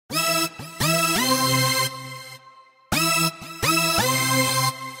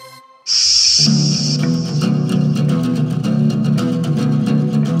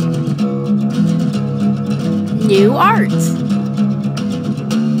new art.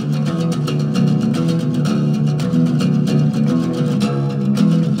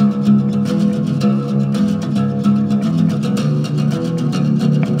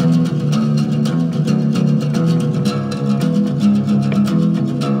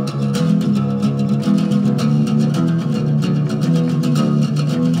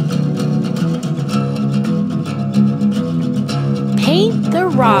 Paint the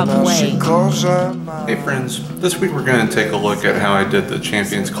Rob way. Hey friends, this week we're going to take a look at how I did the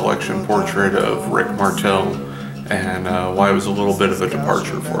Champions Collection portrait of Rick Martel and why it was a little bit of a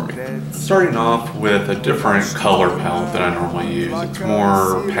departure for me. Starting off with a different color palette than I normally use. It's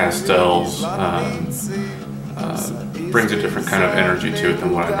more pastels, brings a different kind of energy to it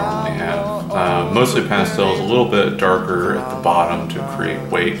than what I normally have. Mostly pastels, a little bit darker at the bottom to create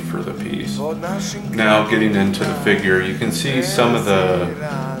weight for the piece. Now getting into the figure, you can see some of the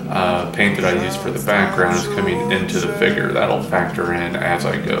paint that I use for the background is coming into the figure. That'll factor in as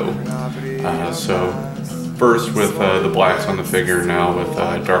I go. So first with the blacks on the figure, now with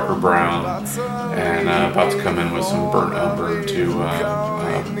darker brown, and about to come in with some burnt umber to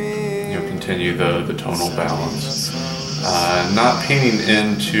continue the tonal balance. Not painting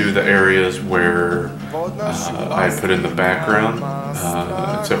into the areas where I put in the background,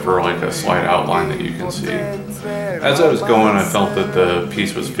 except for like a slight outline that you can see. As I was going, I felt that the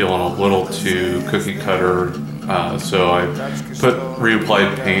piece was feeling a little too cookie cutter, so I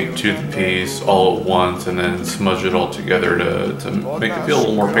reapplied paint to the piece all at once and then smudged it all together to make it feel a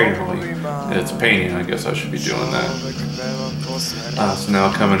little more painterly. It's painting, I guess I should be doing that. So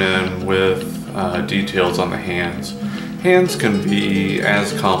now coming in with details on the hands. Hands can be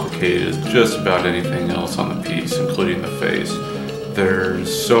as complicated as just about anything else on the piece, including the face. There's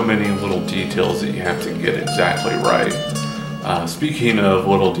so many little details that you have to get exactly right. Speaking of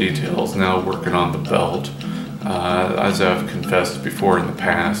little details, now working on the belt. As I've confessed before in the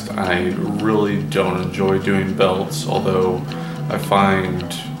past, I really don't enjoy doing belts, although I find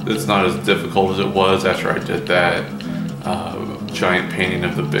it's not as difficult as it was after I did that giant painting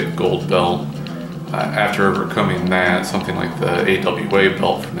of the big gold belt. After overcoming that, something like the AWA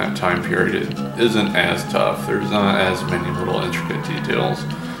belt from that time period isn't as tough. There's not as many little intricate details,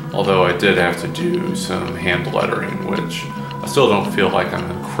 although I did have to do some hand lettering, which I still don't feel like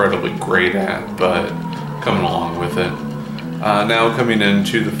I'm incredibly great at, but coming along with it. Now coming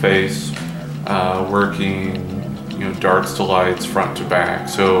into the face, working darks to lights, front to back.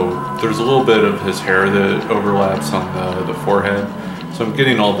 So there's a little bit of his hair that overlaps on the forehead. So I'm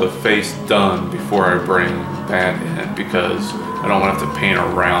getting all the face done before I bring that in, because I don't want to have to paint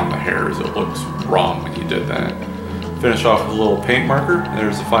around the hairs. It looks wrong when you did that. Finish off with a little paint marker, and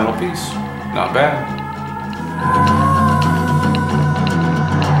there's the final piece. Not bad.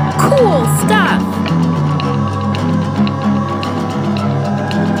 Cool stuff.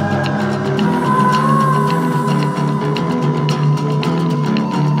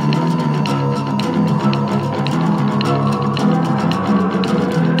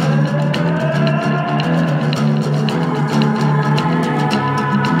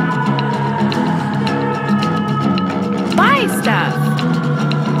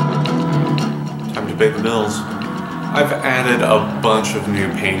 Time to pay the bills. I've added a bunch of new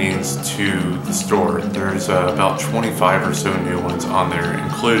paintings to the store. There's about 25 or so new ones on there,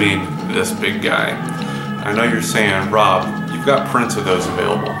 including this big guy. I know you're saying, Rob, you've got prints of those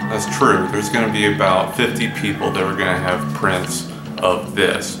available. That's true. There's going to be about 50 people that are going to have prints of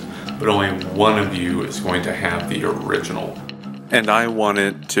this, but only one of you is going to have the original. And I want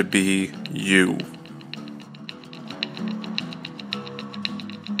it to be you.